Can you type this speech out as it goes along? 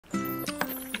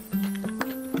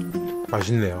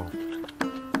맛있네요.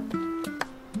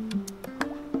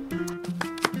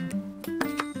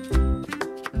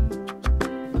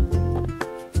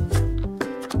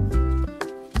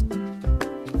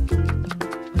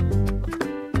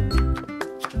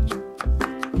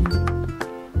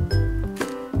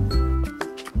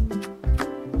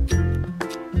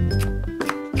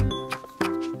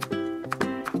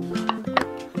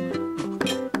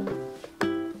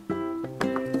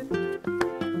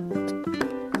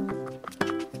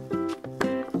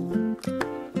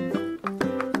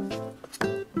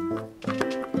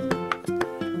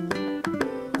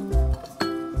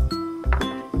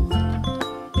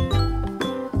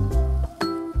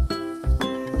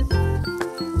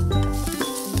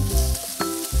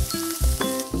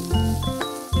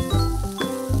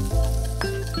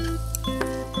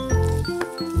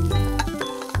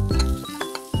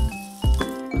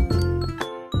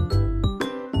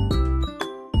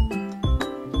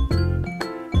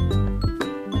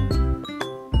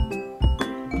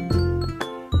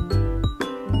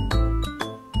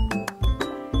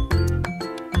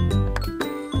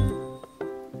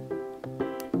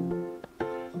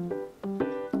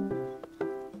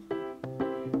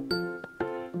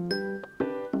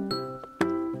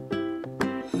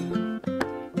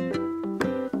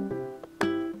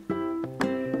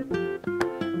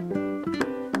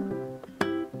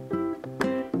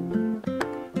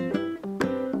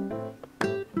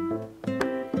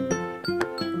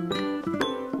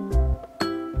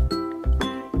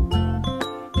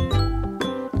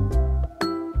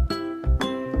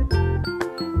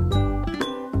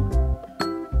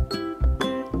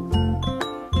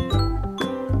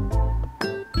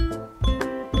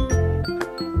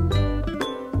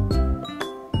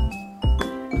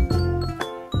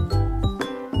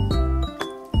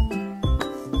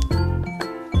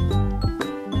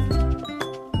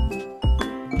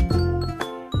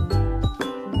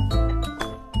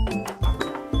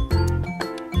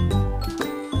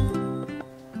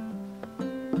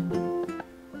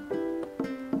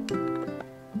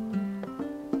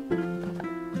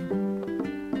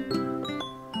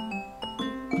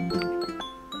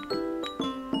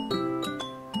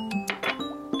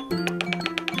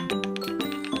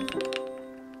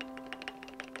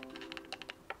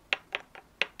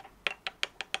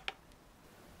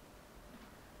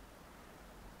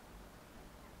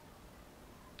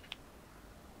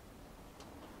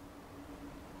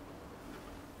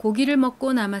 고기를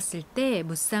먹고 남았을 때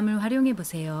무쌈을 활용해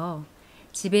보세요.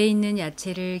 집에 있는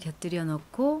야채를 곁들여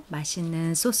넣고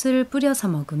맛있는 소스를 뿌려서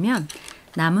먹으면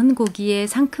남은 고기의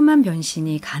상큼한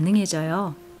변신이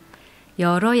가능해져요.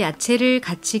 여러 야채를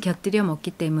같이 곁들여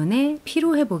먹기 때문에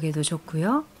피로회복에도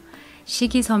좋고요.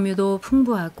 식이섬유도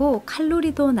풍부하고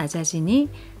칼로리도 낮아지니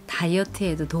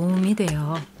다이어트에도 도움이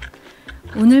돼요.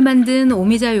 오늘 만든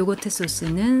오미자 요거트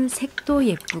소스는 색도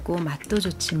예쁘고 맛도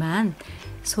좋지만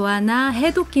소화나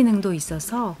해독 기능도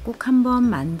있어서 꼭 한번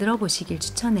만들어 보시길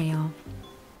추천해요.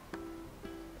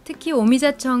 특히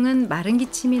오미자청은 마른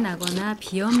기침이 나거나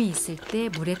비염이 있을 때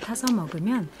물에 타서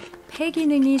먹으면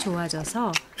폐기능이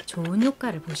좋아져서 좋은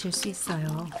효과를 보실 수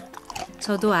있어요.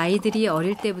 저도 아이들이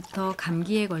어릴 때부터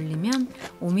감기에 걸리면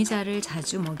오미자를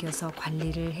자주 먹여서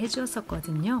관리를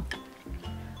해주었었거든요.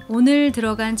 오늘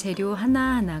들어간 재료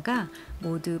하나하나가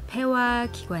모두 폐와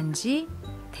기관지,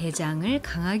 대장을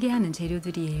강하게 하는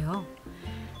재료들이에요.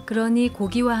 그러니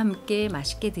고기와 함께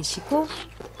맛있게 드시고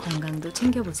건강도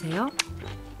챙겨보세요.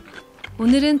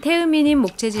 오늘은 태음인인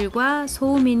목체질과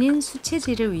소음인인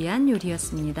수체질을 위한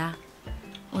요리였습니다.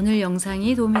 오늘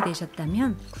영상이 도움이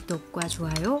되셨다면 구독과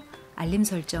좋아요, 알림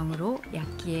설정으로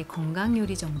약기의 건강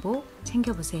요리 정보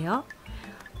챙겨보세요.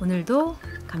 오늘도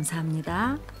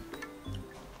감사합니다.